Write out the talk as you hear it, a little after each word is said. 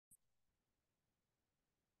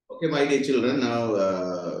Okay, my dear children, now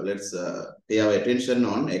let's pay our attention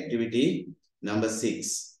on activity number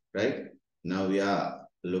 6, right? Now we are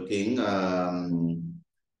looking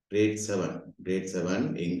grade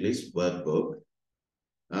 7 English workbook,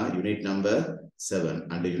 unit number 7.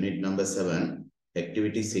 Under unit number 7,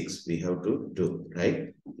 activity 6 we have to do,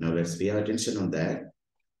 right? Now let's pay our attention on that.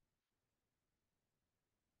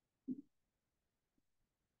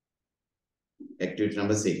 Activity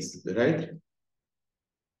number 6, right?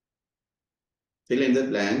 Fill in the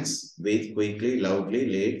blanks with quickly, loudly,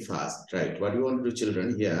 late, fast. Right. What you want to do,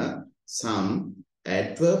 children? Here, some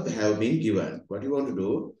adverb have been given. What you want to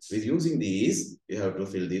do with using these, you have to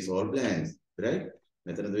fill these all blanks. Right?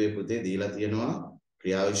 මෙතනද මේ පුතේ දීලා තියෙනවා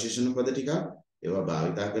ක්‍රියා විශේෂණ පද ටිකක්. ඒවා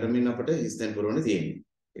භාවිතා කරමින් අපට හිස්තැන් පුරවන්න තියෙන්නේ.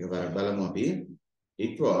 ඒක බලමු අපි.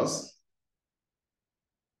 It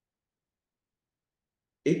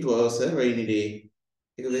was a rainy day.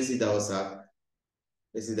 ඒක වෙසි දවසක්.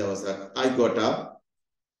 I got up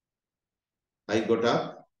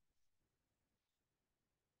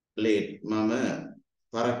late. Mama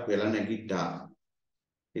parak vela නැගිට්ටා.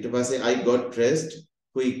 ඊට පස්සේ I got dressed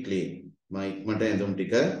quickly. මම ඉක්මනට ඇඳුම්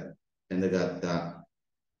ටික ඇඳගත්තා.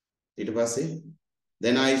 ඊට පස්සේ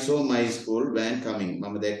then I saw my school van coming.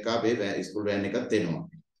 මම දැක්කා අපේ school van එකත් එනවා.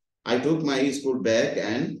 I took my school bag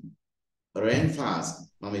and ran fast.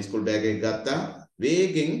 මම school bag එක ගත්තා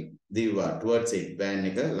වේගෙන් දිව්වා towards it van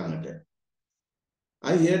එක ළඟට.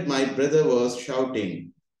 I heard my brother was shouting.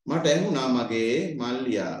 මට ඇහුණා මගේ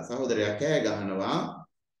මල්ලියා සහෝදරයා කෑ ගහනවා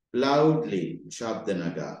loudly ශබ්ද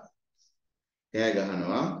නගා. කෑ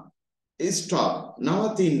ගහනවා stop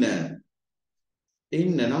නවතින්න.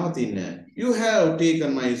 You have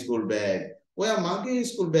taken my school bag. ඔයා මගේ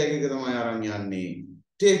school bag එක තමයි අරන් යන්නේ.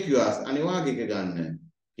 Take yours. අනිවාර්යයෙන් එක ගන්න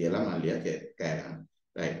කියලා මල්ලියා කෑ ගහනවා.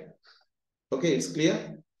 Right. Okay, it's clear?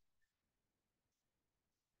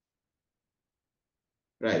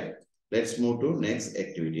 Right. Let's move to next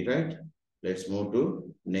activity, right? Let's move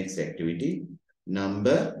to next activity.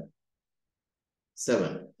 Number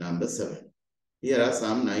 7. Here are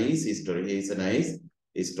some nice story. Here is a nice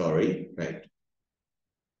story, right?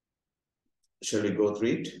 Shall we go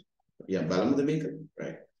through it? Yeah, Balam the maker,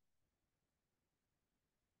 right?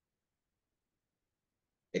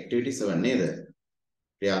 Activity 7. Neither.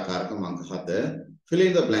 Fill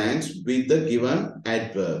in the blanks with the given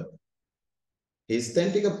adverb. හිස්තැන්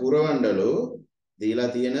ටික පුරවන්නලු දීලා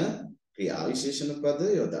තියෙන ක්‍රියා විශේෂණ පද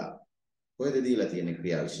යොදා. කොහෙද දීලා තියෙන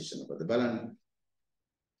ක්‍රියා විශේෂණ පද බලන්න.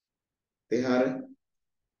 තේහාර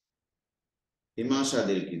හිමාෂා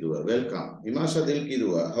දිල් කිදුවා welcome. හිමාෂා දිල්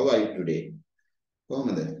කිදුවා how are you today?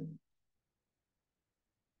 කොහමද?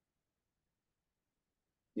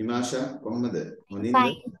 හිමාෂා කොහමද? හොඳින්ද?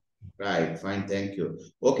 Right, fine, thank you.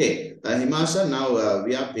 Okay, Himasha, now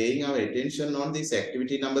we are paying our attention on this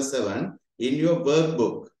activity number 7 in your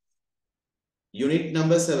workbook. Unit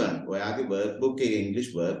number 7. ඔයාගේ workbook එකේ English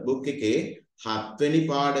workbook එකේ 7 වෙනි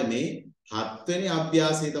පාඩමේ 7 වෙනි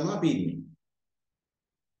අභ්‍යාසය තමයි අපි ඉන්නේ.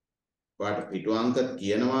 ඔයාට පිටු අංක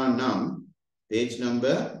කියනවා නම් page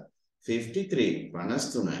number 53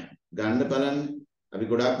 53යි. ගන්න බලන්න. අපි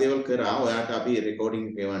ගොඩාක් දේවල් කරා. ඔයාට අපි recording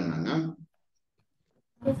එක එවන්නම්.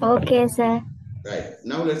 Okay, sir. Right.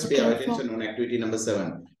 Now let's pay our attention on activity number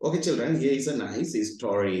 7. Okay, children, here is a nice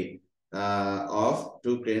story of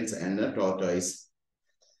 2 cranes and a tortoise.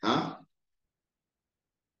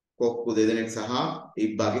 කොක්කු දෙදෙනෙක් සහ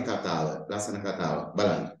ඉබ්බාගේ කතාව. ලස්සන කතාව.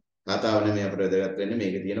 බලන්න. කතාව නෙමෙයි අපිට වැදගත් වෙන්නේ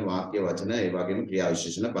මේකේ තියෙන වාක්‍ය වචන ඒ වගේම ක්‍රියා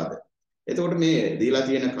විශේෂණ පද. එතකොට මේ දීලා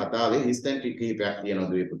තියෙන කතාවේ හිස්තැන් කිහිපයක් තියෙනවා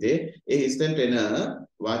දුවේ පුතේ. ඒ හිස්තැන්ට එන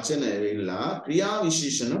වචන වෙලා ක්‍රියා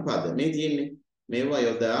විශේෂණ පද. මේ තියෙන්නේ මේවා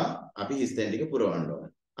යොදා අපි හිස්තැන් ටික පුරවන්න ඕන.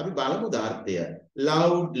 අපි බලමු දාර්ථය.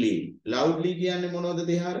 loudly. loudly කියන්නේ මොනවද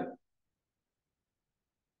තේහාර?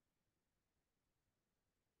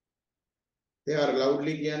 තේහාර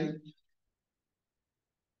loudly කියන්නේ?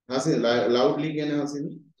 හසින් loudly කියන්නේ හසින්?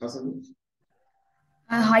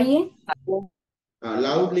 හයියෙන්?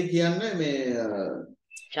 loudly කියන්නේ මේ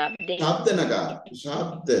ශබ්ද නගා.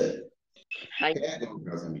 ශබ්ද.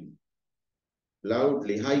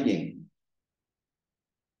 loudly හයියෙන්.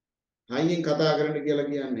 හයියෙන් කතා කරන්න කියලා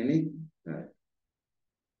කියන්නේ නේ. හරි.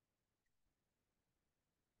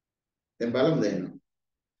 දැන් බලමු දැන්.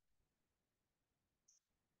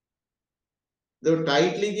 ඒක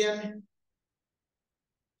tightly කියන්නේ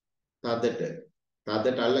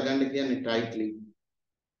තදට අල්ල ගන්න කියන්නේ tightly.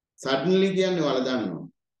 suddenly කියන්නේ ඔයාලා දන්නවා.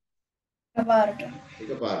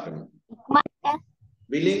 එකපාරටම.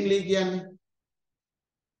 willingly කියන්නේ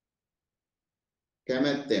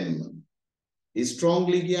කැමැත්තෙන්ම.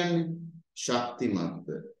 strongly කියන්නේ ශක්තිමත්ව.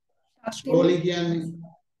 slowly කියන්නේ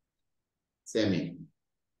සෙමින්.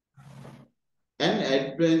 an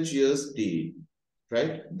adventurous deed,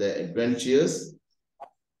 right? The adventurous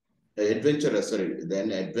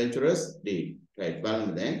deed, right?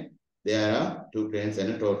 Then there are two cranes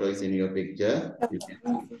and a tortoise in your picture,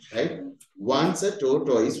 right? Once a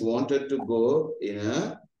tortoise wanted to go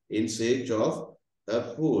in search of a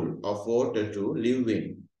pool of water to live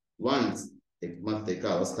in. Once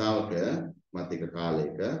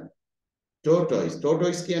tortoise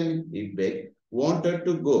wanted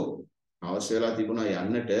to go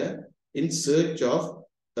in search of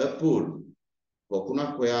a pool.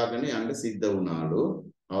 පොකුණක් හොයාගෙන යන්න සිද්ධ වුණාලු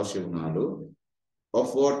අවශ්‍ය වුණාලු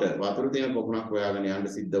of water වතුර තියෙන පොකුණක් හොයාගෙන යන්න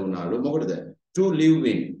සිද්ධ වුණාලු මොකටද to live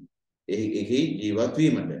in එහි ජීවත්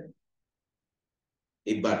වීමට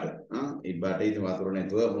ඉබ්බට ඉතින් වතුර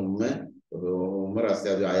නැතුව මුම්ම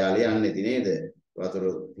රස්තිය අයාලේ යන්නේ නැති නේද වතුර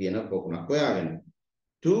තියෙන පොකුණක් හොයාගෙන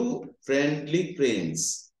two friendly cranes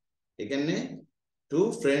ඒ කියන්නේ two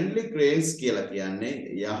friendly cranes කියලා කියන්නේ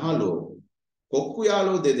යහලෝ කොක්කු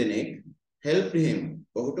යාලෝ දෙදෙනෙක් helped him.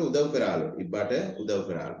 ඔහුට උදව් කරාලු. ඉබ්බට උදව්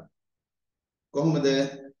කරාලු.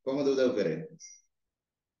 කොහොමද උදව් කරේ?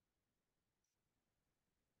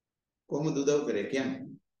 කොහොමද උදව් කරේ කියන්නේ?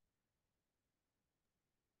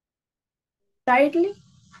 Tightly?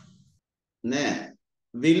 නෑ.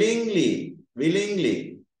 willingly.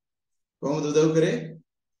 කොහොමද උදව් කරේ?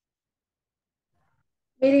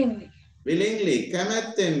 willingly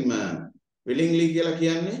කැමැත්තෙන්ම. willingly කියලා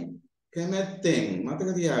කියන්නේ කැමැත්තෙන් මතක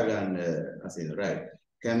තියාගන්න අසින් right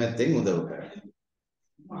කැමැත්තෙන් උදව්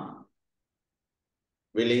කරා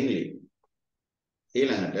willingly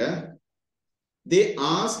ඊළඟට they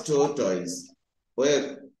asked tortoise ඔය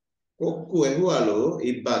කොක්කු ඇහුවලු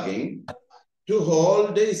ඉබ්බගෙන් to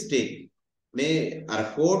hold a stick මේ අර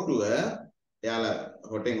කෝටුව එයාලා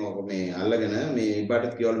හොටෙන් ඕක මේ අල්ලගෙන මේ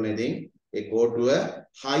ඉබ්බට කියවලු මේදින් ඒ කෝටුව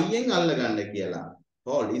හයියෙන් අල්ලගන්න කියලා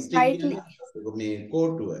hold stick මේ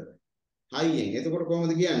කෝටුව හයියෙන් එතකොට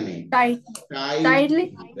කොහොමද කියන්නේ tightly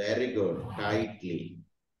very good tightly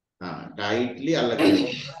tightly අල්ලගන්න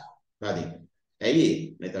හරි ඇයි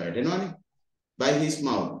මෙතන වැටෙනවනේ by his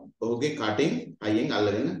mouth ඔහුගේ කටින් හයියෙන්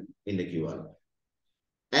අල්ලගෙන ඉන්න කිව්වලු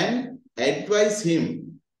and advise him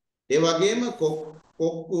ඒ වගේම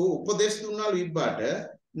කොක්කු උපදේශ දුන්නාලු ඉබ්බට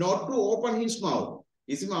not to open his mouth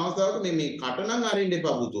කිසිම අවස්ථාවක මේ කට නම් අරින්න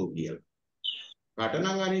එපා පුතෝ කියලා කට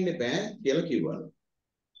නම් අරින්න එපා කියලා කිව්වලු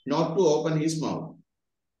not to open his mouth.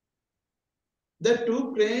 The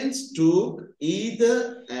two cranes took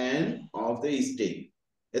either end of the stick.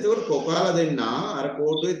 එතකොට කොකාලා දෙන්නා අර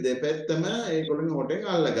කෝටුවේ දෙපැත්තම ඒගොල්ලෝ හොටෙන්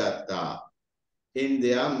අල්ලගත්තා. In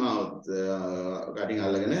their mouth කටින්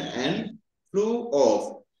අල්ලගෙන and flew off.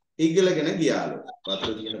 ඉගලගෙන ගියාලු.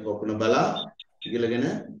 වතුර තියෙන පොකුණ බලා ඉගලගෙන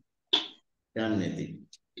යන්නේ නැති.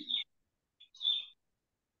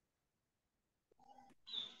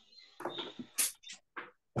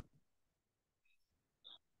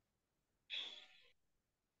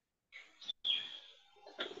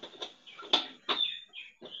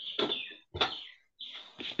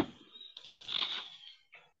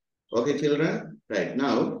 Okay, children. Right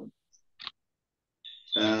now,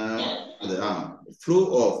 flew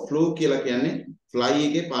off. Flew කියලා කියන්නේ fly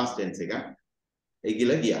එකේ past tense එක.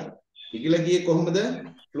 ඉගිල ගියා. ඉගිල ගියේ කොහොමද?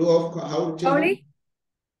 Flew off how children?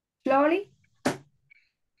 Slowly.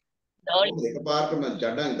 එකපාරටම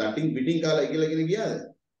ජඩන් දටින් පිටින් කාලා ඉගිලගෙන ගියාද?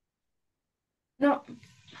 No.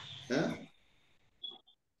 Huh?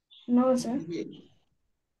 No, sir.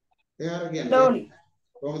 එයාර කියන්නේ Slowly.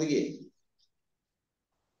 කොහොමද ගියේ?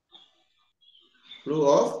 Flew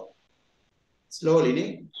off slowly නේ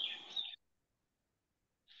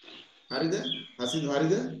හරිද හසිදු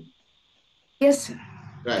හරිද Yes, sir.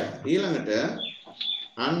 right ඊළඟට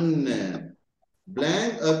අන්න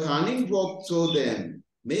blank a cunning fox saw them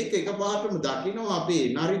මේක එකපාරටම දකිනවා අපේ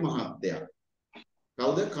නරි මහත්තයා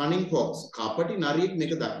කවුද cunning fox කපටි නරියෙක්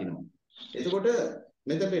මේක දකිනවා එතකොට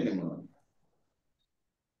මෙතන එන්නේ මොනවද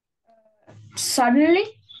Suddenly.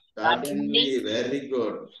 very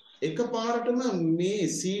good එකපාරටම මේ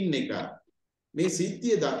සීන් එක මේ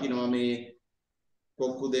සිද්ධිය දකින්නවා මේ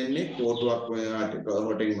කොක්කු දෙන්නේ කෝටුවක්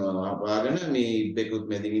හොටෙන් අපාගෙන මේ ඉබ්බෙකුත්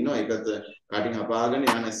මෙදින් ඉන්නවා ඒකත් කටින් අපාගෙන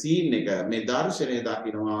යන සීන් එක මේ දර්ශනය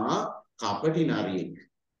දකින්නවා කපටි නරියෙක්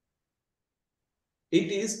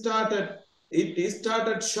it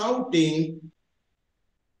started shouting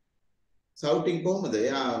කොහොමද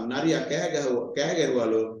යා නරියා කෑ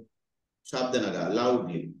ගැහුවලු ශබ්ද නගා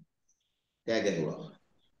loudly කෑ ගැහුවා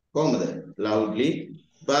කොහොමද loudly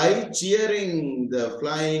by cheering the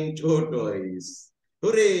flying tortoise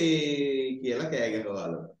hooray කියලා කෑ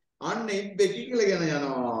ගැහුවාලු අන්න ඉබ්බේ කිකිලගෙන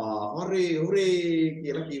යනවා hooray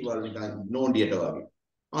කියලා කිව්වලු නිකන් නෝන්ඩියට වගේ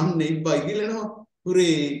අන්න ඉබ්බා ඉගිලෙනවා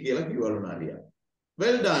hooray කියලා කිව්වලු නරියා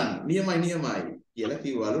well done නියමයි කියලා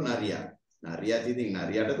කිව්වලු නරියා. නරියාට ඉතින්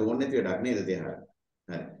නරියාට තෝරන්නේ නැති වැඩක් නේද තියාගන්න.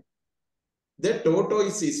 හරි. The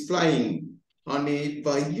tortoise is flying. අනේ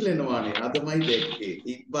ඉබ්බා ඉගිලනවානේ. අදමයි දැක්කේ.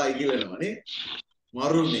 ඉබ්බා ඉගිලනවානේ.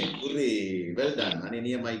 මරුනේ. හුරේ. well done. අනේ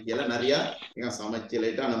නියමයි කියලා නරියා නිකන්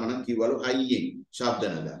සමච්චලයට අනමන කිව්වලු හයියෙන් ශබ්ද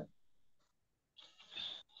නගා.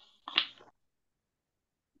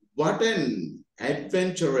 What an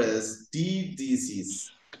adventurous deed this is.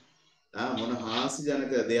 මොන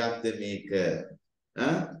හාස්‍යජනක දෙයක්ද මේක.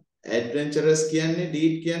 adventurous කියන්නේ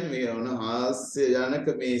deed කියන්නේ මේ මොන හාස්‍යජනක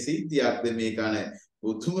මේ සිද්ධියක්ද මේක අනේ.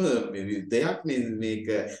 උතුම දෙයක් නේ මේක.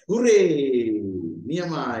 හුරේ!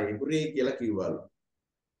 නියමයි. හුරේ කියලා කිව්වලු.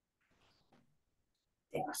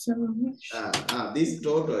 This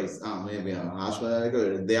tortoise මේ හාස්‍යජනක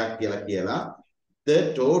දෙයක් කියලා the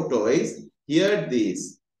tortoise heard this.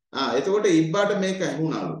 එතකොට ඉබ්බාට මේක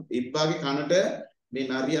ඇහුණලු. ඉබ්බාගේ කනට මේ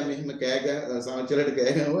නරියා මෙහෙම සමච්චලට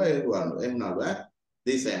කෑ ගහුවා එහුණලු.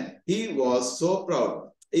 This and he was so proud.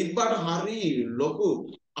 ඉබ්බාට හරි ලොකු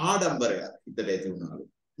ආඩම්බරයක් හිතට ඇති වුණලු.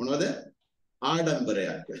 මොනවද?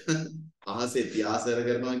 ආඩම්බරයක්. අහසේ පියාසර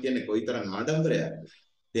කරනවා කියන්නේ කොයිතරම් ආඩම්බරයක්ද?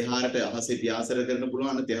 දෙහාරට අහසේ පියාසර කරන්න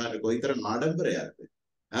පුළුවන් නම් දෙහාරට කොයිතරම් ආඩම්බරයක්ද?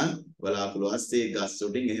 බලාපොළොව අස්සේ ගස්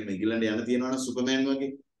උඩින් එහෙම ඉගිලන්න යන තියනවා නම් සුපර්මෑන් වගේ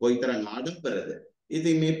කොයිතරම් ආඩම්බරද?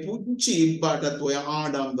 ඉතින් මේ පුංචි ඉබ්බාටත් ඔය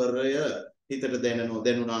ආඩම්බරය හිතට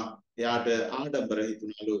දැනුණා. එයාට ආඩම්බර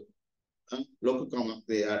හිතුණලු. ලොකුකමක්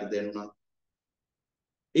එයාට දැනුණා.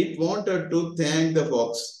 It wanted to thank the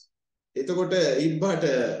fox. එතකොට ඉබ්බා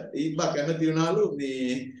කැමති වුණාලු මේ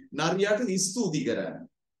නරියාට ස්තුති කරන්න.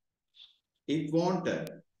 It wanted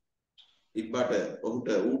ඉබ්බාට ඌට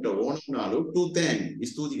ඕන වුණාලු to thank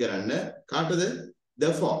ස්තුති කරන්න කාටද?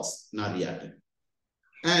 The fox නරියාට.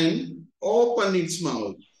 And open its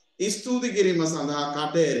mouth. ස්තුති කිරීම සඳහා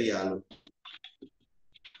කට ඇරියාලු.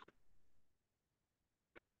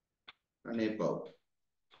 අනේ පව්.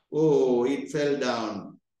 Oh, it fell down.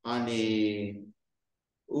 අනේ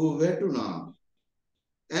වැටුණා.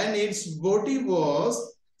 And its body was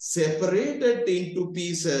separated into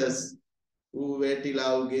pieces.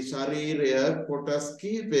 වැටිලා උගේ ශරීරය කොටස්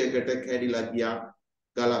කීපයකට කැඩිලා ගියා.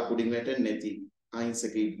 ගලක් උඩින් වැටෙන්නේ නැති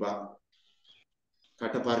අහිංසක ඉබ්බා.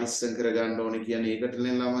 කට පරිස්සම් කරගන්න ඕනේ කියන්නේ ඒකට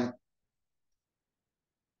නේ ළමයි.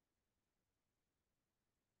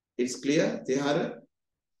 It's clear? තිහාර?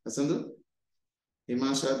 අසඳු?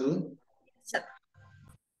 හිමාෂාදු?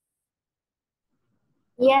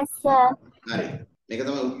 Yes sir. හරි. මේක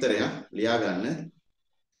තමයි උත්තරය. ලියා ගන්න.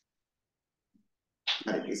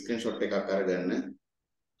 හරි. ස්ක්‍රීන්ෂොට් එකක් අරගන්න.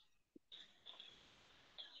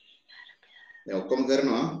 දැන් ඔක්කොම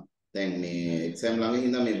කරනවා. දැන් මේ එක්සෑම් ළඟ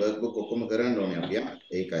හින්දා මේ වර්ක් බුක් ඔක්කොම කරන්න ඕනේ අපි.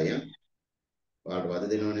 ඒකයි. ඔයාලට වද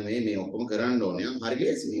දෙනව නෙමෙයි මේ ඔක්කොම කරන්න ඕනේ. හරි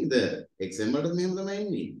ලේසි නේද? එක්සෑම් වලට මෙහෙම තමයි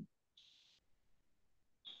එන්නේ.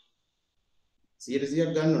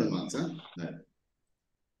 100ක් ගන්න ඕනේ මාක්ස් හරි.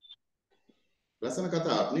 ලස්සන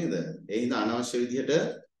කතාවක් නේද? ඒ හින්දා අනවශ්‍ය විදිහට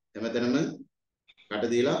හැමතැනම කට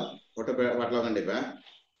දීලා කොට වටලා ගන්න එපා.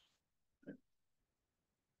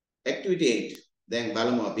 Activity 8. දැන්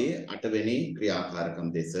බලමු අපි 8 වෙනි ක්‍රියාකාරකම්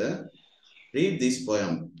දෙස. Read this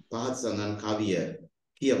poem. පහත සඳහන් කවිය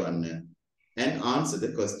කියවන්න and answer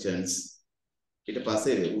the questions. ඊට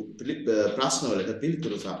පස්සේ ප්‍රශ්න වලට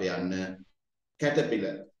පිළිතුරු සපයන්න.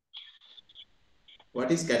 Caterpillar. What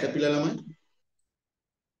is caterpillar ළමයි?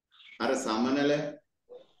 අර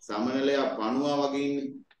සමනලයා පණුවා වගේ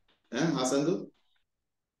ඉන්නේ. හසන්දු?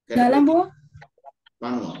 දලඹුව?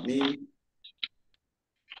 පණුවා. මේ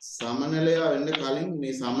සමනලයා වෙන්න කලින්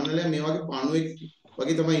මේ සමනලයා මේ වගේ පණුවෙක්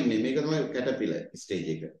වගේ තමයි ඉන්නේ. මේක තමයි caterpillar ස්ටේජ්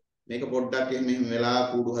එක. මේක පොඩ්ඩක් එහෙම වෙලා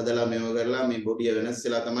කූඩු හදලා මේව කරලා මේ බොඩිය වෙනස්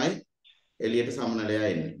වෙලා තමයි එළියට සමනලයා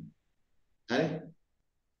එන්නේ. හරි?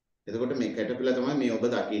 එතකොට මේ caterpillar තමයි මේ ඔබ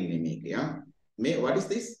දකින්නේ මේකේ. what is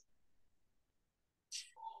this?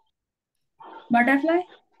 Butterfly?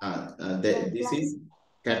 This is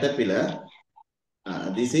caterpillar.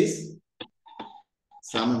 This is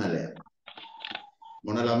samanalaya.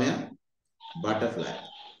 මොන ළමයා? Butterfly.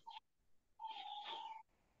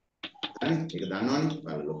 හරි ඒක දන්නවනේ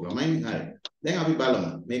බලලොක් ළමයිනේ හරි. දැන් අපි බලමු.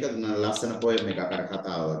 මේක ලස්සන poem එකක් අර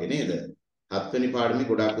කතාව වගේ නේද? 7 වෙනි පාඩමේ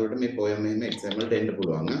ගොඩාක් දුරට මේ poem එහෙම exam වලට එන්න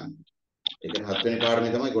පුළුවන්. ඒ කියන්නේ 7 වෙනි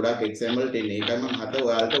පාඩමේ තමයි ගොඩාක් exam වලට එන්නේ. ඒකයි මම හද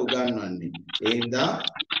ඔයාලට උගන්වන්නේ. ඒ හින්දා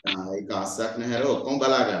ඒක අස්සක් නැහැර ඔක්කොම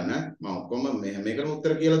බලා ගන්න. මම ඔක්කොම මේකම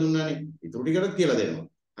උත්තර කියලා දුන්නානේ. ඊටු ටිකටත් කියලා දෙනවා.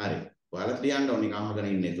 හරි. ඔයාලත් ලියන්න ඕනේ නිකන් අහගෙන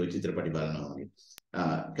ඉන්නේ ඔය චිත්‍රපටි බලනවා වගේ.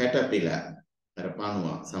 Caterpillar අර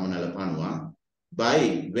පණුවා සමනල පණුවා by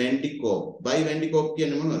Wendy Cope. by Wendy Cope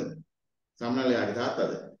කියන්නේ මොනවද? සමනලයාගේ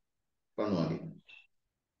තාත්තද? පණුවාගේ.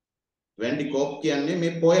 Wendy Cope කියන්නේ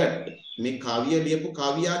මේ poet. මේ කවිය ලියපු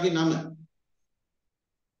කවියාගේ නම.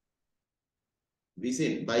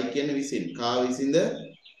 විසින් බයි කියන්නේ විසින් කා විසින්ද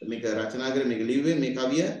මේක රචනා කරේ මේක ලිව්වේ මේ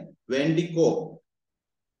කවිය Wendy Coe.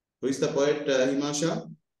 Who is the poet Himansha?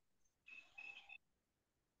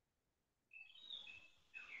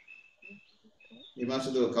 Himansha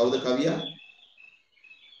කවුද කවියා?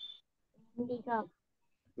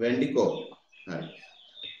 Wendy Coe. හරි.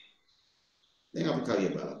 දැන් අපි කවිය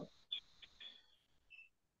බලමු.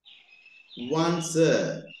 Once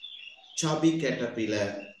a chubby caterpillar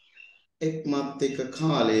එක්මත් එක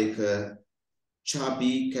කාලයක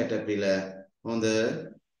chubby caterpillar හොඳ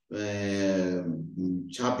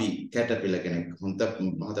chubby caterpillar කෙනෙක් හොඳ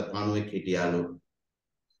පණුවෙක් හිටියාලු.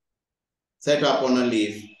 Set upon a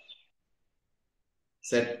leaf.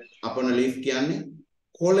 Set upon a leaf කියන්නේ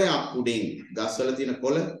කොළයක් උඩින් ගස්වල තියෙන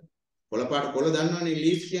කොළ පාට කොළ දන්නවනේ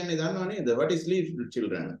leaf කියන්නේ දන්නව නේද? What is leaf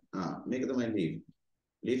children? මේක තමයි leaf.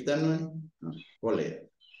 leaf දන්නවනේ?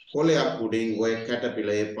 කොළයක් උඩින් ඔය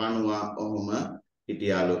caterpillar පණුවා ඔහොම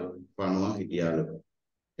හිටියාලු.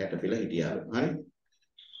 caterpillar හිටියාලු. හරි?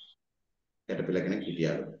 caterpillar කෙනෙක්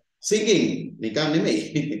හිටියාලු. Singing නිකන් නෙමෙයි.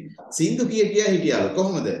 සින්දු කිය හිටියාලු.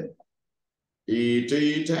 කොහොමද? Eat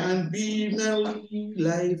and be merry,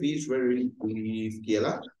 life is very brief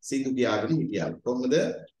කියලා සින්දු කියාගෙන හිටියාලු. කොහොමද?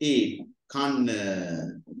 eat කන්න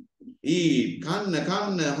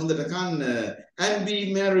හොඳට කන්න and be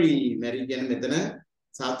merry කියන්නේ මෙතන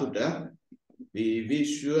සතුට. We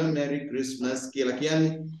wish you a merry Christmas කියලා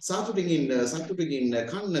කියන්නේ සතුටින් ඉන්න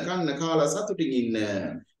කන්න කාලා සතුටින් ඉන්න.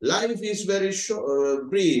 Life is very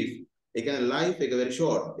brief. ඒ කියන්නේ life එක very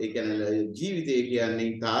short. ඒ කියන්නේ ජීවිතය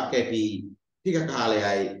කියන්නේ තා කැටි ටික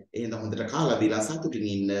කාලයයි. එහෙනම් හොඳට කාලා බීලා සතුටින්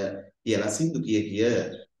ඉන්න කියලා සින්දු කිය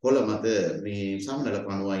කොළ මත මේ සම්නල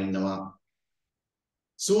පණුවා ඉන්නවා.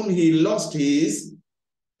 Soon he lost his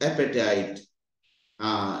appetite.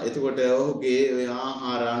 එතකොට ඔහුගේ ඔය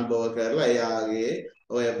ආහාර අනුභව කරලා එයාගේ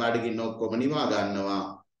ඔය බඩගින්න ඔක්කොම නිවා ගන්නවා.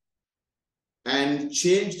 And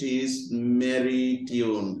changed his merry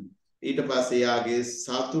tune. ඊට පස්සේ එයාගේ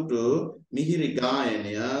සතුටු මිහිරි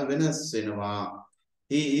ගායනය වෙනස් වෙනවා.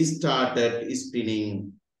 He started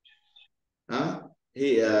spinning. He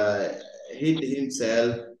hid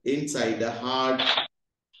himself inside a hard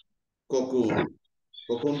cocoon.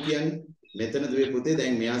 Cocoon කියන්නේ මෙතන දුවේ පුතේ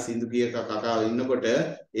දැන් මෙයා සින්දු කිය කකා ඉන්නකොට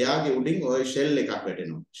එයාගේ උඩින් ওই ෂෙල් එකක්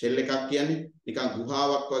වැටෙනවා. ෂෙල් එකක් කියන්නේ නිකන්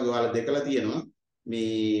ගුහාවක් වගේ ඔයාලා දෙකලා තියෙනවා.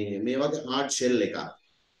 මේ වගේ hard shell එකක්.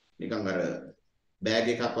 නිකන් අර බෑග්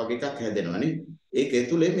එකක් වගේ එකක් හැදෙනවනේ. ඒක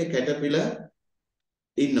ඇතුලේ මේ කැටපිලර්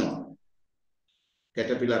ඉන්නවා.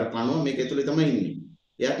 කැටපිලර් පණුව මේක ඇතුලේ තමයි ඉන්නේ.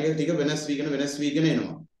 එයා ටික වෙනස් වීගෙන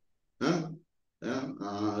එනවා.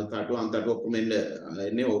 කාටු අන්තට ඔක්කොම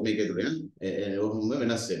එන්නේ මේක ඇතුලේ ඔහොම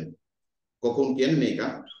වෙනස් වෙනවා. කොකුන් කියන්නේ මේක.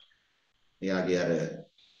 එයාගේ අර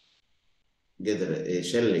ගෙදර ඒ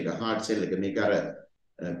ෂෙල් එක හાર્ඩ් ෂෙල් එක මේක අර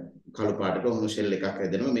කළු පාටට ඔහොම ෂෙල් එකක්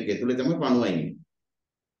හැදෙනවා. මේක ඇතුලේ තමයි පණුව ඉන්නේ.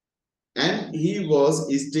 And he was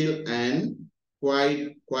still and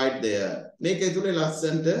quite there. මේක ඇතුලේ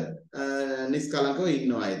ලස්සනට නිස්කලංකව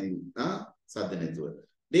ඉන්නවා ඉතින්. සද්ද නැතුව.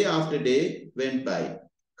 Day after day went by.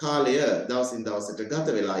 කාලය දවසින් දවසට ගත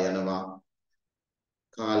වෙලා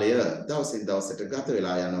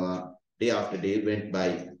යනවා. Day after day went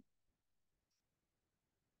by.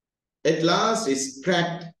 At last it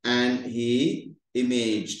cracked and he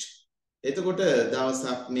emerged. එතකොට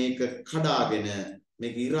දවසක් මේක කඩාගෙන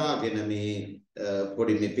මේක ඉරාගෙන මේ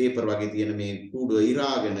පොඩි මේ පේපර් වගේ තියෙන මේ කූඩුව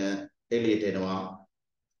ඉරාගෙන එළියට එනවා.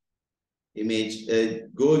 Image a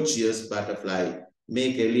gorgeous butterfly.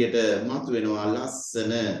 මේක එළියට මතුවෙනවා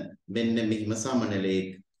ලස්සන මෙන්න මෙහිම සමනලෙක්.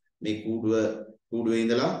 මේ කූඩුවේ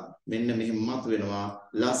ඉඳලා මෙන්න මෙහෙම මතුවෙනවා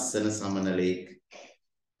ලස්සන සමනලෙක්.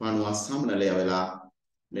 පණුවා සමනලය වෙලා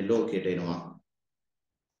මේ ලෝකයට එනවා.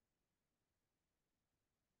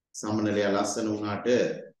 සමනලය ලස්සන වුණාට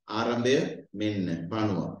ආරම්භය මෙන්න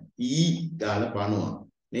පණුව. ගාල පණුව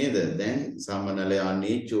නේද? දැන් සමනලය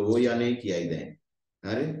අනේ චෝ යන්නේ කියයි දැන්.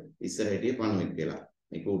 හරි? ඉස්සර හිටියේ පණුවෙක් කියලා.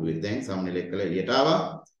 මේ කූඩුවේ දැන් සමනලෙක් කියලා එළියට ආවා.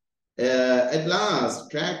 At last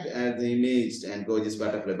cracked as the image and gorgeous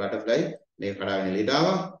butterfly මේ කඩාගෙන එළියට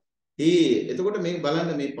ආවා. එතකොට මේක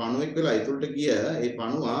බලන්න මේ පණුවෙක් වෙලා ඉතුරුට ගිය ඒ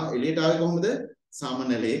පණුවා එළියට ආවේ කොහොමද?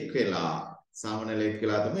 සමනලෙක් වෙලා. සමනලෙක්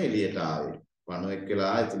වෙලා තමයි එළියට ආවේ. පණුවෙක්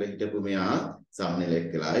වෙලා ඉතුරු හිටපු මෙයා සමනලෙක්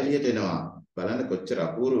වෙලා එළියට එනවා. බලන්න කොච්චර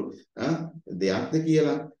අපූර්ව දෙයක්ද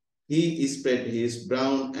කියලා. He spread his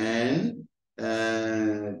brown and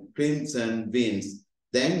crimson wings.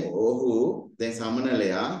 දැන්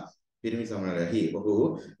සමනලයා පිරිමි සමනලයා ඔහු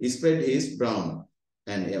spread his brown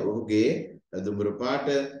and ඔහුගේ දුඹුරු පාට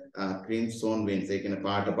crimson wings ඒ කියන්නේ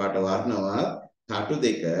පාට වර්ණවත් තටු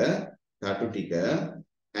ටික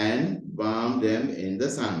and warm them in the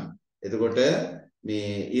sun. එතකොට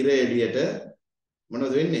මේ ඉර එළියට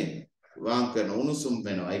මොනවද වෙන්නේ? වාම් කරන උණුසුම්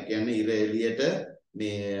වෙනවා. ඒ කියන්නේ ඉර එළියට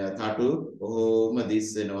මේ තටු කොහොම දිස්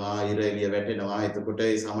වෙනවා, ඉර එළිය වැටෙනවා. එතකොට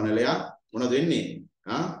ඒ සමනලයා මොනවද වෙන්නේ?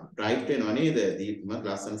 බ්‍රයිට් වෙනවා නේද? දීප්තිමත්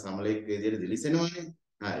ලස්සන සමලයක් විදියට දිලිසෙනවානේ.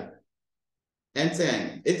 හරි. එන්සන්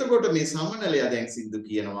එතකොට මේ සමනලයා දැන් සින්දු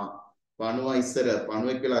කියනවා. පණුවා ඉස්සර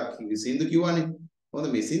පණුවෙක් වෙලා සින්දු කිව්වනේ. හොඳ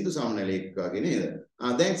මේ සින්දු සමනලෙක් වගේ නේද?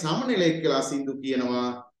 දැන් සමනලෙක් කියලා සින්දු කියනවා.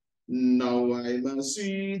 Now I must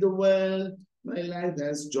see the world. My life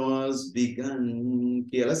has just begun.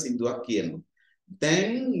 කියලා සින්දුවක් කියනවා.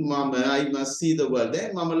 දැන් මම I must see the world. දැන්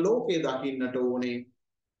මම ලෝකේ දකින්නට ඕනේ.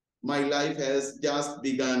 My life has just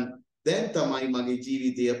begun. දැන් තමයි මගේ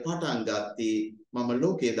ජීවිතය පටන් ගත්තේ. මම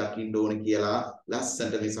ලෝකේ දකින්න ඕනේ කියලා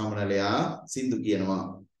ලස්සනට මේ සමනලයා සින්දු කියනවා.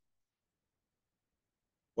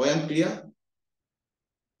 poem clear?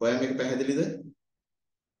 poem එක පැහැදිලිද?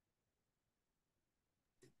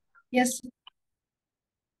 Yes.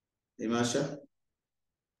 Imasha?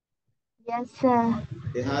 Yes, sir.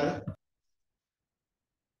 Ehar?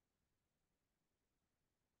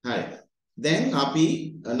 Hi. Then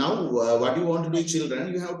Api, now what you want to do,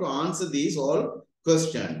 children, you have to answer these all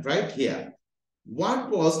questions right here. What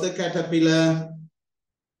was the caterpillar?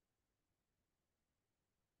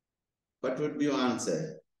 What would be your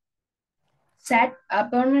answer? Sat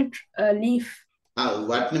upon a leaf.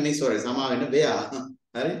 What name? Sorry, සමාවෙන්න බෑ.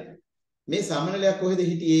 හරි. මේ සමනලයක් කොහෙද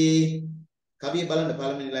හිටියේ? කවිය බලන්න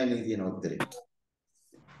පළවෙනි line එකේ තියෙන උත්තරේ.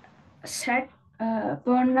 Sat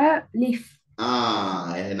upon a leaf.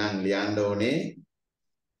 එහෙනම් ලියන්න ඕනේ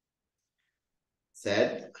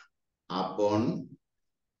sat upon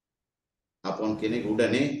කෙනෙක්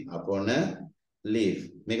උඩනේ upon a leaf.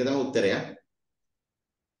 මේක තමයි උත්තරය.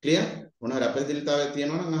 clear? මොනවා අපරිදිලිතාවයක්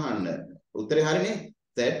තියෙනවා නම් අහන්න. උත්තරේ හරිනේ.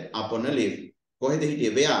 sat upon a leaf. කොහෙද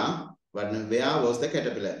හිටියේ? where was the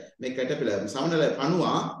caterpillar? මේ caterpillar සමනල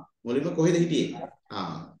පණුවා මුලින්ම කොහෙද හිටියේ?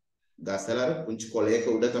 ගස්වල පුංචි කොළයක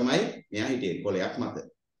උඩ තමයි මෙයා හිටියේ. කොළයක් මත.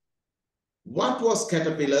 What was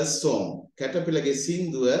caterpillar's song? Caterpillar ගේ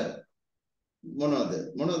සින්දුව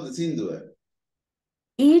මොනවද සින්දුව?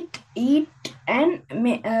 Eat and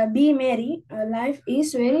be merry. Life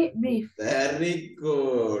is very brief. Very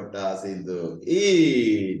good, සින්දු.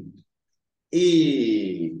 Eat.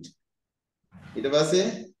 ඊට පස්සේ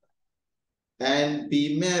and be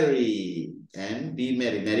merry.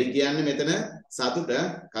 Merry කියන්නේ මෙතන සතුට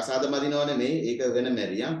කසාද මදිනව නෙමෙයි. ඒක වෙන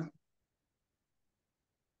merry.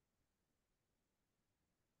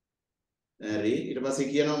 Merry. ඊට පස්සේ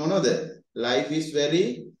කියනවා මොනවද? Life is very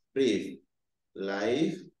brief.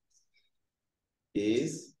 Life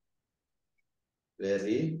is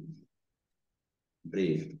very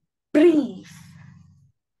brief.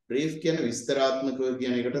 Brief කියන්නේ විස්තරාත්මකව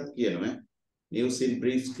කියන එකටත් කියනවා. News in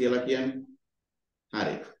brief කියලා කියන්නේ.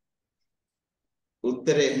 හරි.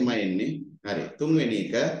 උත්තරේ එහෙම එන්නේ. හරි. තුන්වෙනි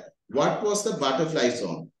එක what was the butterfly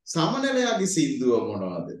song? සමනලයාගේ සින්දුව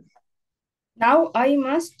මොනවද? Now I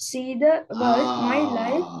must see the world. My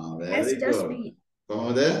life has just begun.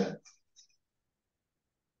 කොහොමද?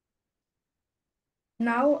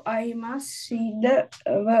 Now I must see the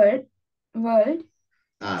world. Now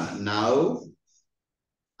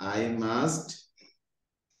I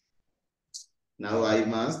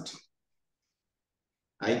must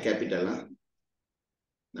I capital.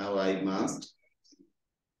 Now I must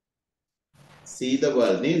see the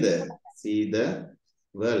world. Neither see the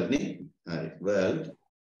world. World.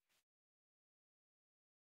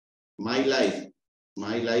 My life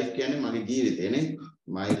කියන්නේ මගේ ජීවිතේ නේ.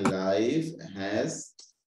 My life has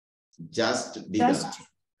just begun.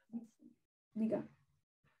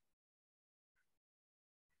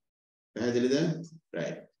 පැහැදිලිද?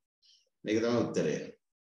 right. මේක තමයි උත්තරය.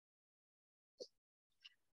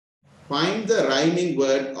 Find the rhyming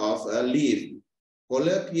word of a leaf. කොළ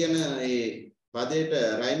කියන ඒ පදයට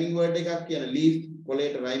rhyming word එකක් කියන leaf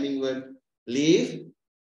කොළයට rhyming word. Leaf,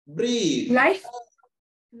 brief.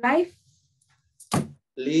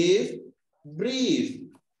 Leaf, brief.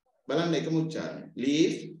 බලන්න එකම උච්චාරණය.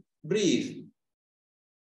 Leaf, brief.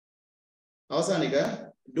 අවසාන එක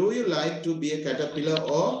do you like to be a caterpillar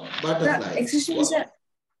or butterfly? Excuse me, sir.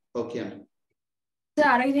 Okay.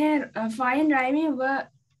 Sir, right here, find rhyming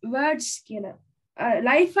words කියලා.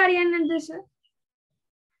 Life හරියන්නද sir?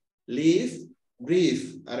 Leaf, brief.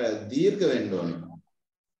 අර දීර්ඝ වෙන්න ඕනේ.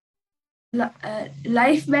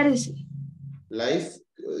 Life බැරිද sir? Life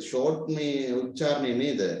short මේ උච්චාරණය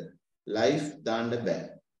නේද? Life දාන්න බෑ.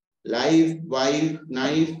 Life, wife,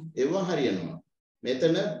 knife ඒවා හරියනවා.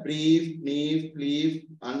 මෙතන brief, leaf, leaf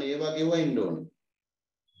අන්න ඒ වගේ ඒවා ඉන්න ඕනේ.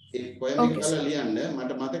 ඒ poem එක කරලා ලියන්න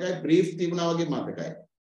මට මතකයි brief තිබුණා වගේ මතකයි.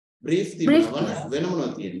 Brief තිබුණා වෙන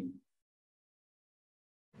මොනවද තියෙන්නේ?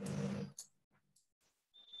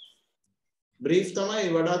 brief තමයි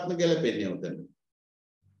වඩාත්ම ගැලපෙන්නේ උතන.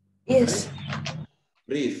 Yes.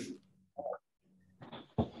 Brief.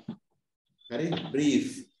 හරි brief.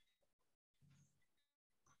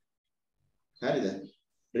 හරිද?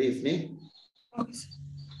 brief නේ.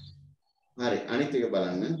 හරි අනිත් එක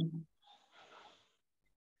බලන්න.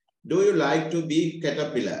 Do you like to be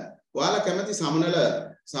caterpillar? ඔයාලා කැමති සමනල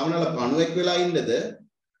පණුවෙක් වෙලා ඉන්නද?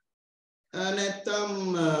 නැත්නම්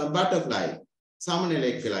butterfly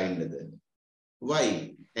සමනලෙක් වෙලා ඉන්නද? Why?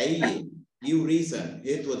 ඇයි? Give reason.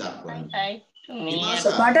 හේතුව දක්වන්න.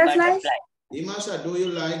 Butterfly. Himasha, do you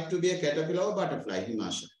like to be a caterpillar or butterfly?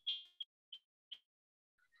 Himasha.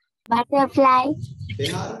 Butterfly.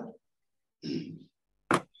 Behar.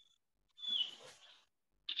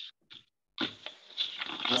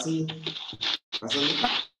 Hasan.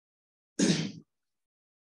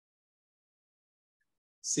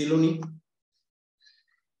 Siloni.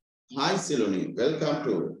 Hi Siloni, welcome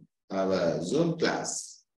to our Zoom class.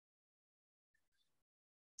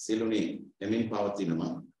 Siloni, එමින්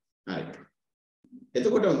පවතිනවා. හරි.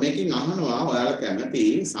 එතකොට මේකෙන් අහනවා ඔයාලා කැමති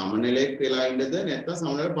සමනලෙක් වෙලා ඉන්නද නැත්නම්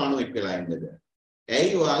සමනල පණුවෙක් වෙලා ඉන්නද?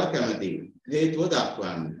 ඇයි ඔයාලා කැමති? හේතුව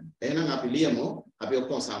දක්වන්න. එහෙනම් අපි ලියමු. අපි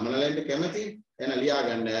ඔක්කොම සමනලෙන්ට කැමති. එහෙනම් ලියා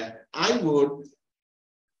ගන්න I would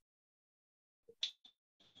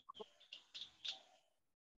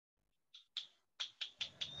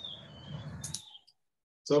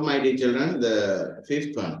So my dear children, the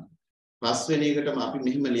fifth one. පස්වෙනි එකටම අපි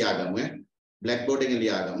මෙහෙම ලියාගමු ඈ. blackboard එකෙන්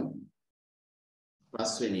ලියාගමු.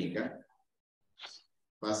 පස්වෙනි එක.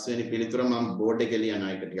 පස්වෙනි පිළිතුර මම බෝඩ් එකේ ලියන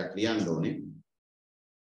එක ටිකක් ලියන්න ඕනේ.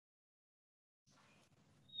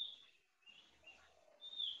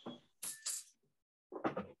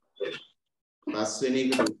 පස්වෙනි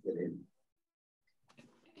එකට උත්තරේ.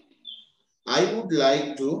 I would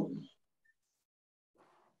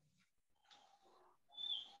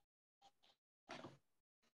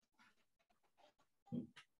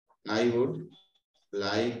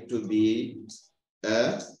like to be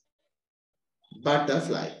a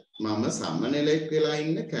butterfly. මම සමනලෙක් වෙලා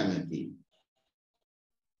ඉන්න කැමතියි.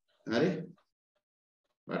 හරි?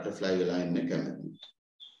 butterfly වෙලා ඉන්න කැමතියි.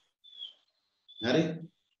 හරි?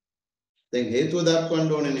 දැන් හේතුව දක්වන්න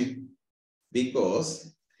ඕනේනේ. because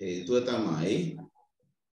හේතුව තමයි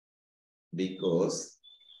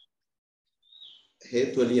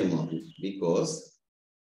හේතුව ලියමු අපි. because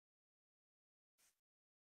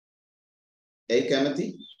ඒ කැමති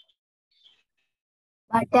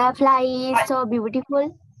Butterfly is so beautiful.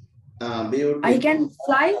 beautiful. I can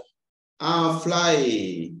fly. Fly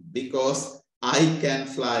because I can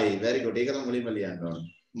fly. Very good. ඒක තමයි මුලින්ම ලියන්න ඕන.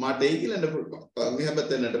 මට ඒකිලන්න පුළුවන්. මෙහෙම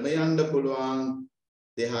තැනටම යන්න පුළුවන්.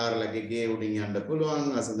 දෙහාරලගේ ගේ උඩින් යන්න පුළුවන්.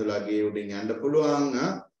 අසඳුලාගේ උඩින් යන්න පුළුවන්.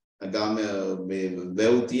 ගම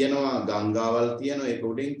වැව් තියෙනවා, ගංගාවල් තියෙනවා. ඒක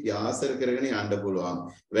උඩින් ත්‍යාසර කරගෙන යන්න පුළුවන්.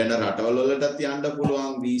 වෙන රටවල් වලටත් යන්න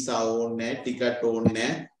පුළුවන්. වීසා ඕනේ නැහැ, ටිකට් ඕනේ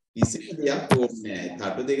නැහැ. කිසිම දෙයක් ඕනේ නැහැ.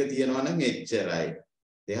 තටු දෙක තියෙනවා නම් එච්චරයි.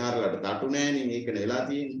 දෙහාරලට තටු නැහැනේ. මේකනේ වෙලා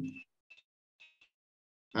තියෙන්නේ.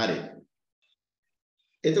 හරි.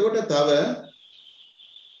 එතකොට තව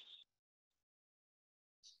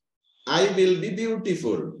I will be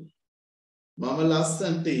beautiful. මම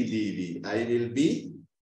ලස්සනට ඉදීවි. I will be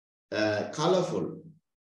colorful.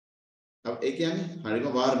 ඒ කියන්නේ හරිම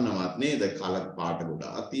වර්ණවත් නේද? කලර් පාට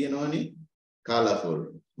ගොඩාක් තියෙනවනේ. colorful.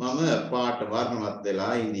 මම පාට වර්ණවත්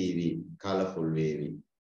වෙලා ඉදීවි. colorful වේවි.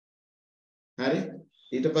 හරි?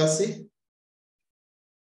 ඊට පස්සේ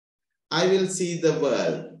I will see the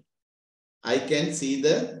world. I can see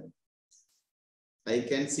the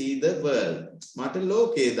world. මට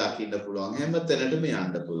ලෝකේ දකින්න පුළුවන්. හැම තැනටම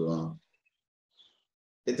යන්න පුළුවන්.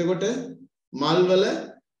 එතකොට මල් වල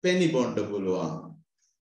පෙනි බොන්න පුළුවන්.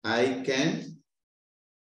 I can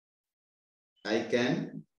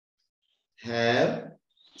have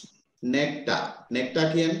nectar. nectar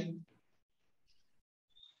කියන්නේ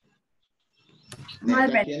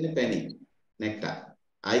nectar කියන්නේ penny. nectar.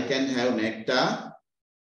 I can have nectar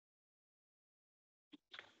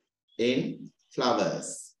in flowers.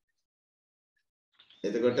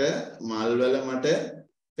 එතකොට මල් වල මට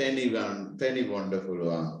penny බොන්න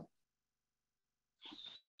පුළුවන්.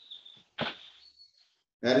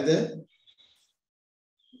 හරිද?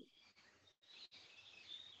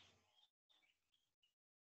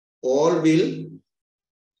 All will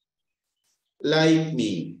like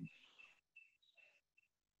me.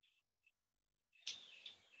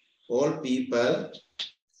 All people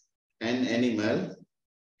and animal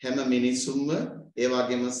හැම මිනිසුන්ම ඒ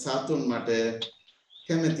වගේම සතුන් මට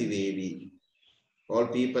කැමති වේවි. All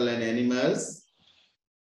people and animals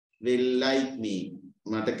will like me.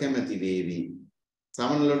 මට කැමති වේවි.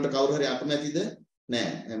 සමනලට කවුරු හරි අකමැතිද? නෑ.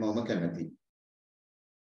 හැමෝම කැමති.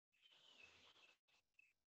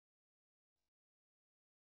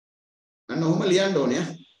 අන්න ඔහොම ලියන්න ඕනේ.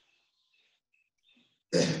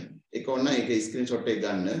 ඒක ඕන ඒක ස්ක්‍රීන්ෂොට් එක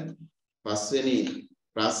ගන්න. පස්වෙනි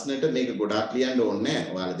ප්‍රශ්නෙට මේක ගොඩාක් ලියන්න ඕනේ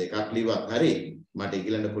නැහැ. ඔයාලා දෙකක් ලිව්වත් හරි. මට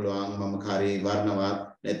ඉගලන්න පුළුවන් මම කාර්යය වර්ණවත්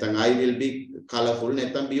නැත්නම් I will be colorful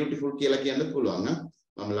නැත්නම් beautiful කියලා කියන්න පුළුවන්.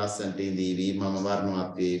 මම ලස්සනට ඉඳීවි මම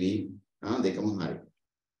වර්ණවත් වේවි. දෙකම හරි.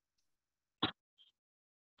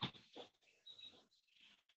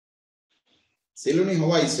 Seluni,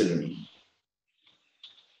 how are you, Seluni?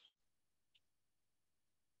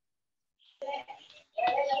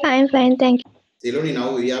 I'm fine, thank you. Seluni, now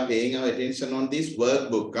we are paying our attention on this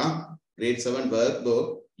workbook, grade 7 workbook,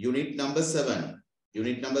 unit number 7.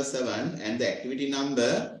 Unit number 7 and the activity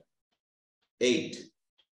number 8.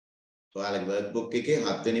 ඔයාලගේ workbook එකේ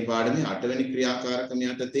 7 වෙනි පාඩමේ 8 වෙනි ක්‍රියාකාරකම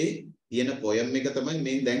යටතේ තියෙන poem එක තමයි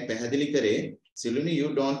මේ දැන් පැහැදිලි කරේ. Seluni, you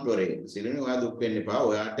don't worry. Seluni, ඔයා දුක් වෙන්න එපා.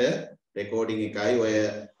 ඔයාට recording එකයි ඔය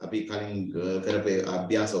අපි කලින් කරපු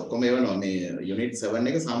අභ්‍යාස ඔක්කොම එවනවා. මේ unit 7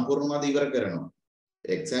 එක සම්පූර්ණවම ඉවර කරනවා.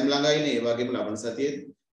 exam ළඟයිනේ ඒ වගේම ලබන සතියේ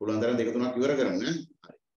පුළුවන් තරම් දෙක තුනක් ඉවර කරමු නේ.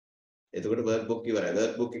 හරි. එතකොට workbook ඉවරයි.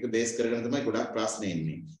 workbook එක බේස් කරගෙන තමයි ගොඩක් ප්‍රශ්න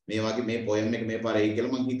එන්නේ. මේ වගේ මේ poem එක මේ පාරේ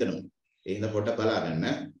කියලා මම හිතනවා. ඒ හින්දා පොඩ්ඩක් බලා ගන්න.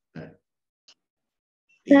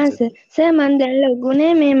 Sir, sir, man දැන්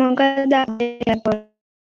ලොගුනේ මේ මොකද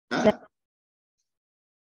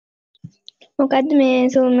මොකද්ද මේ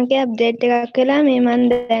Zoom එකේ අප්ඩේට් එකක් වෙලා මේ මන්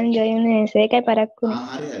දැන් ජොයින් වෙන්නේ ඒකයි පරක් වුනේ.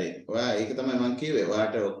 හරි හරි. ඔයා ඒක තමයි මම කිව්වේ.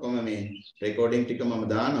 ඔයාට ඔක්කොම මේ රෙකෝඩින් ටික මම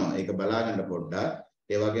දානවා. ඒක බලා ගන්න පොඩ්ඩක්.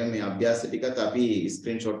 ඒ වගේම මේ අභ්‍යාස ටිකත් අපි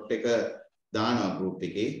ස්ක්‍රීන්ෂොට් එක දානවා group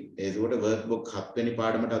එකේ. ඒකට workbook 7 වෙනි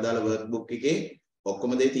පාඩමට අදාළ workbook එකේ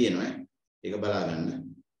ඔක්කොම දේ තියෙනවා. ඒක බලා ගන්න.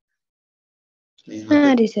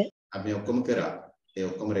 හරි සර්. අපි ඔක්කොම කරා. ඒ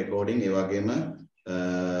ඔක්කොම රෙකෝඩින් ඒ වගේම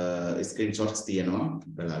ස්ක්‍රීන්ෂොට්ස් තියෙනවා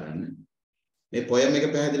බලා ගන්න. මේ poem එක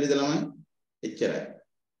පැහැදිලිද ළමයි? එච්චරයි.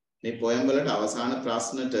 මේ poem වලට අවසාන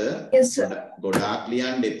ප්‍රශ්නට ගොඩාක්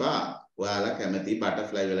ලියන්න එපා. ඔයාලා කැමති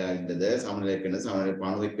බටර්ෆ්ලයි වෙලා ඉන්නද, සමනලයක් වෙන සමනලේ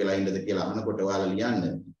පණුවෙක් වෙලා ඉන්නද කියලා අහනකොට ඔයාලා ලියන්න.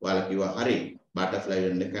 ඔයාලා කිව්වා හරි බටර්ෆ්ලයි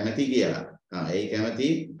වෙන්න කැමති කියලා. ඒ කැමති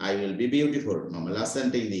I will be beautiful. මම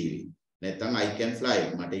ලස්සනට ඉඳීවි. නැත්නම් I can fly.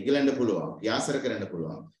 මට ඉගලන්න පුළුවන්. ව්‍යාසර කරන්න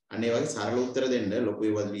පුළුවන්. අන්න ඒ වගේ සරල උත්තර දෙන්න ලොකු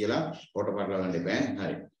ඒවා ලියලා කොට පටලවා ගන්න එපා.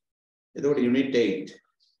 හරි. එතකොට unit 8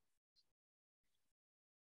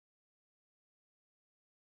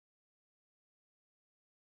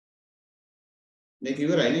 මේක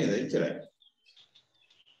ඉවරයි නේද? එච්චරයි.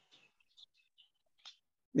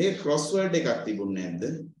 මේ crossword එකක් තිබුණේ නැද්ද?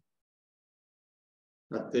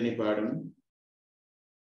 7 වෙනි පාඩම.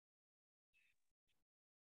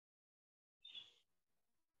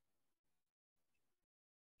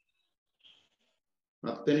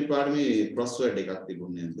 හත්වෙනි පාඩමේ crossword එකක්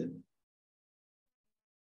තිබුණේ නැද්ද?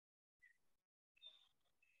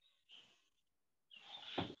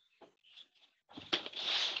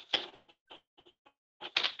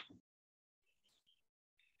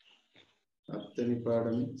 හත්වෙනි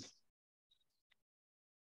පාඩමේ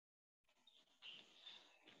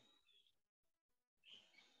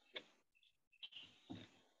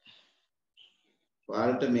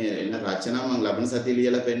ඔයාලට මේ එන රචනා මම ලබන සතියේ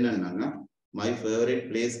ලියලා පෙන්නන්නම්. my favorite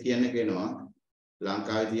place කියන එක එනවා.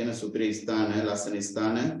 ලංකාවේ තියෙන සුපිරි ස්ථාන, ලස්සන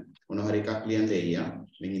ස්ථාන මොන හරි එකක් ලියන්න දෙයියා.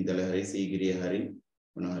 මිහින්දල හරි සීගිරිය හරි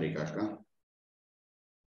මොන හරි එකක්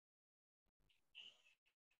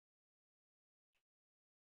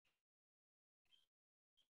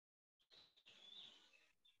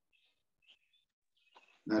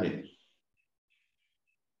හරි.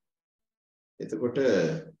 එතකොට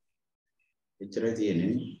එච්චරයි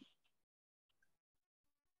තියෙන්නේ.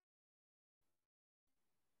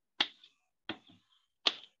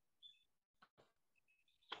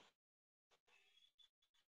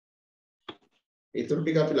 ඒතර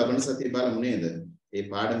ටික අපි ලබන සතියේ බලමු නේද? ඒ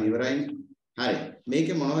පාඩම ඉවරයිනේ. හරි.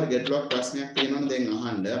 මේකේ මොනවා හරි ගැටලුවක් ප්‍රශ්නයක් තියෙනවනම් දැන්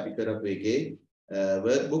අහන්න. අපි කරපු එකේ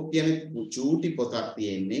workbook කියන චූටි පොතක්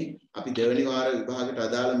තියෙන්නේ. අපි දෙවෙනි වාර විභාගයට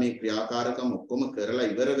අදාළ මේ ක්‍රියාකාරකම් ඔක්කොම කරලා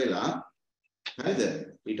ඉවර වෙලා හරිද?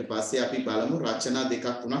 ඊට පස්සේ අපි බලමු රචනා දෙකක්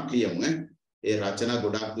තුනක් ලියමු. ඒ රචනා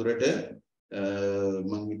ගොඩක් දුරට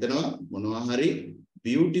මම හිතනවා මොනවා හරි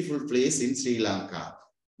beautiful place in Sri Lanka.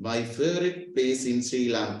 My favorite place in Sri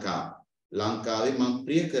Lanka. ලංකාවේ මම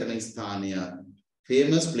ප්‍රිය කරන ස්ථානය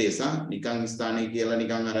famous place නිකන් ස්ථානය කියලා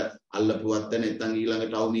නිකන් අර අල්ලපුවත් නැත්නම්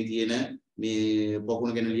ඊළඟට අවුමී තියෙන මේ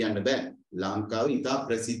පොකුණ ගැන ලියන්න බෑ. ලංකාවේ ඉතා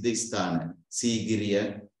ප්‍රසිද්ධ ස්ථාන සීගිරිය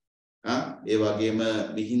ඒ වගේම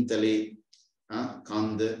මිහින්තලේ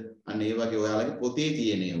කන්ද අන්න ඒ වගේ ඔයාලගේ පොතේ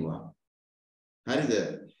තියෙන ඒවා. හරිද?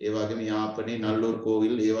 ඒ වගේම යාපනයේ නල්ලූර්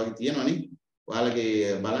කෝවිල් ඒ වගේ තියෙනවනේ. ඔයාලගේ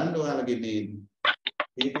බලන්න ඔයාලගේ මේ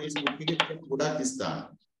Facebook එකේ ගොඩක් ස්ථාන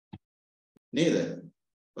නේද?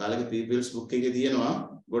 ඔයාලගේ people's book එකේ තියෙනවා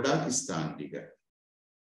ගොඩාක් ස්ථාන ටික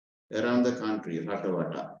around the country රට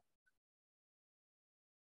වටා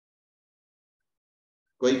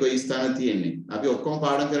කොයි ස්ථාන තියෙන්නේ අපි ඔක්කොම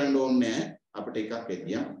පාඩම් කරන්න ඕනේ නැහැ අපිට එකක්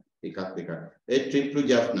එතියා එකක් a trip to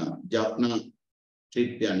Jaffna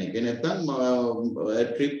trip යන්නේ ඒක නැත්නම් a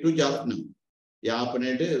trip to Jaffna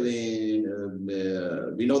යාපනයේට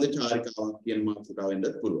විනෝද චාරිකාවක් කියන මාතෘකාව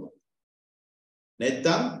වෙන්නත් පුළුවන්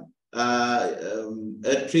නැත්නම්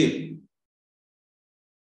a trip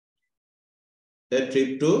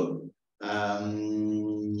to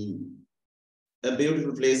a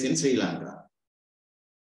beautiful place in Sri Lanka.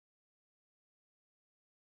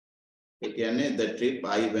 Again, the trip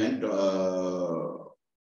I went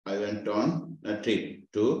on a trip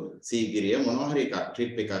to Sigiriya මොනවා හරි එකක්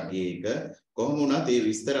trip එකක් ගියේ එක කොහොම වුණත් ඒ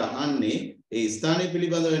විස්තර අහන්නේ ඒ ස්ථානය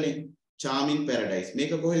පිළිබඳවනේ charming paradise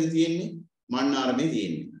මේක කොහෙද තියෙන්නේ මන්නාරමේ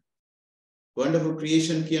තියෙන්නේ wonderful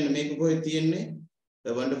creation කියන්නේ මේක කොහෙද තියෙන්නේ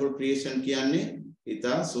the wonderful creation කියන්නේ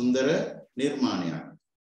ඉතා සුන්දර නිර්මාණයක්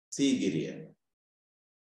සීගිරිය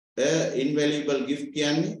invaluable gift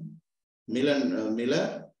කියන්නේ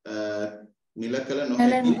මිල කළ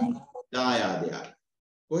නොහැකි දායාදයක්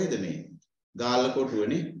කොහෙද මේ ගාල්ල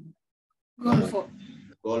කොටුවනේ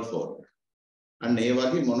ගෝල්ෆෝර්ට් අන්න ඒ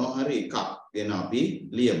වගේ මොනවා හරි එකක් ගැන අපි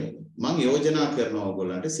ලියමු මම යෝජනා කරනවා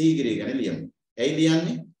ඔයගොල්ලන්ට සීගිරිය ගැන ලියමු ඇයි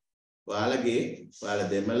ලියන්නේ ඔයාලා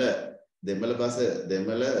දෙමළ භාෂ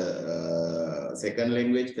දෙමළ second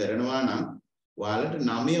language කරනවා නම් ඔයාලට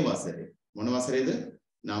 9 වසරේ මොන වසරේද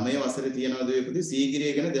 9 වසරේ තියනවාද ඔයපොදි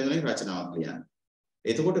සීගිරිය ගැන දෙමළෙන් රචනාවක් ලියන්න.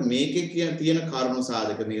 එතකොට මේකේ තියෙන කරුණු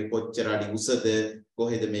සාධක මේක කොච්චර අඩි උසද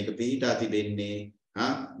කොහෙද මේක පිහිටා තිබෙන්නේ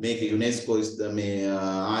මේක UNESCO මේ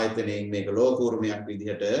ආයතනයෙන් මේක ලෝක උරුමයක්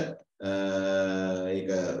විදිහට ඒක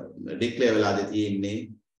ඩික්ලෙයාර් වෙලාද තියෙන්නේ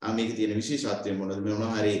මේකේ තියෙන විශේෂත්වය මොනවද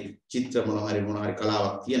මොනවා හරි චිත්‍ර මොනවා හරි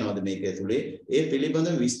කලාවක් තියෙනවද මේක ඇතුලේ ඒ පිළිබඳ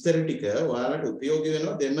විස්තර ටික ඔයාලට ප්‍රයෝගී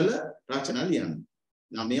වෙනවා දෙමළ රචනා ලියන්න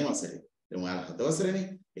 9 වසරේ දැන් ඔයාලා 7 වසරේනේ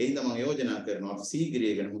ඒ හින්දා මම යෝජනා කරනවා අපි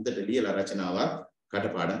සීගිරිය ගැන හොඳට ලියලා රචනාවක්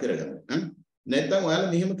කටපාඩම් කරගන්න නැත්නම්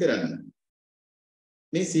ඔයාලා මෙහෙම කරන්න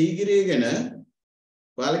මේ සීගිරිය ගැන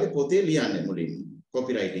ඔයාලගේ පොතේ ලියන්න මුලින්ම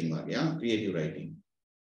කොපි රයිටින් වගේ ක්‍රියේටිව් රයිටින්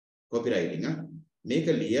කොපි රයිටින් මේක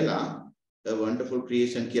ලියලා a wonderful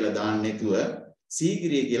creation කියලා දාන්න නැතුව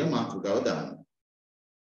සීගිරිය කියලා මාතෘකාව දාන්න.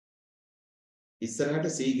 ඉස්සරහට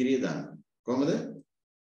සීගිරිය දාන්න. කොහමද?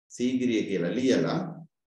 සීගිරිය කියලා ලියලා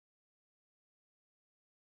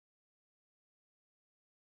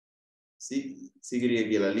සීගිරිය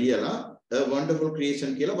කියලා ලියලා a wonderful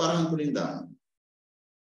creation කියලා වරහන් තුලින් දාන්න.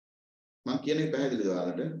 මම කියන්නේ පැහැදිලිද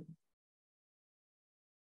ඔයාලට?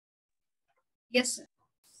 Yes sir.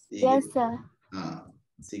 Yes sir.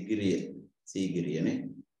 සීගිරියනේ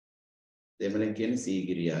දෙමළෙන් කියන්නේ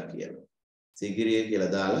සීගිරියා කියලා. සීගිරිය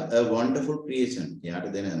කියලා දාලා a wonderful creation. යාට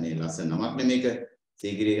දෙන මේ ලස්සන නමක් නේ මේක.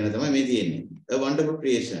 සීගිරිය ගැන තමයි මේ තියෙන්නේ. a wonderful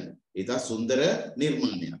creation. ඊට සුන්දර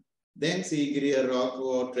නිර්මාණයක්. Then Sigiriya Rock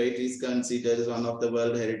or Trait is considered as one of the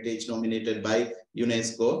World Heritage nominated by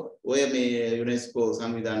UNESCO. ඔය මේ UNESCO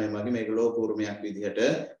සංවිධානය මගේ මේක ලෝක උරුමයක් විදිහට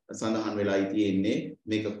සඳහන් වෙලායි තියෙන්නේ.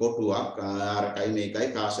 මේක කොටුවක් ආරකයි මේකයි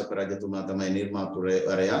කාශ්‍යප රජතුමා තමයි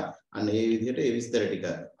නිර්මාතෘවරයා. අන්න ඒ විදිහට ඒ විස්තර ටික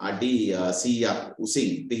අඩි 100ක් උසින්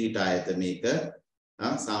පිහිටා ඇත මේක.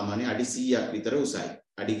 සාමාන්‍ය අඩි 100ක් විතර උසයි.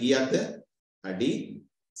 අඩි කීයක්ද? අඩි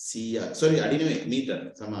 100ක්. sorry අඩි නෙමෙයි මීටර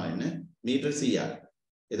සමාවෙන්න. මීටර 100ක්.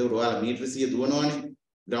 එතකොට ඔයාලා මීටර 100 දුවනවානේ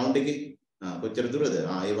ග්‍රවුන්ඩ් එකේ. කොච්චර දුරද?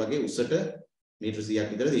 ඒ වගේ උසට මීටර 100ක්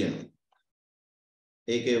විතර තියෙනවා.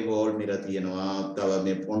 ඒකේ වෝල් මිරර් තියෙනවා, තව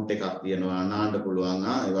මේ ෆොන්ට් එකක් තියෙනවා, නාන්න පුළුවන්.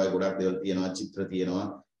 ඒ වගේ ගොඩක් දේවල් තියෙනවා, චිත්‍ර තියෙනවා.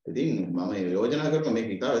 ඉතින් මම යෝජනා කරනවා මේක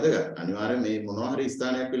ඉතාල වැදගත්. අනිවාර්යෙන් මේ මොනවා හරි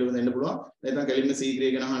ස්ථානයක් පිළිබඳ වෙන්න පුළුවන්. නැත්නම් කෙලින්ම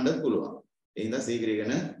සීග්‍රිය ගැන අහන්නත් පුළුවන්. ඒ හින්දා සීග්‍රිය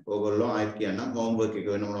ගැන ඕගොල්ලෝ ආයෙත් කියන්න හෝම්වර්ක් එක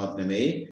වෙන මොනවත් නෙමෙයි.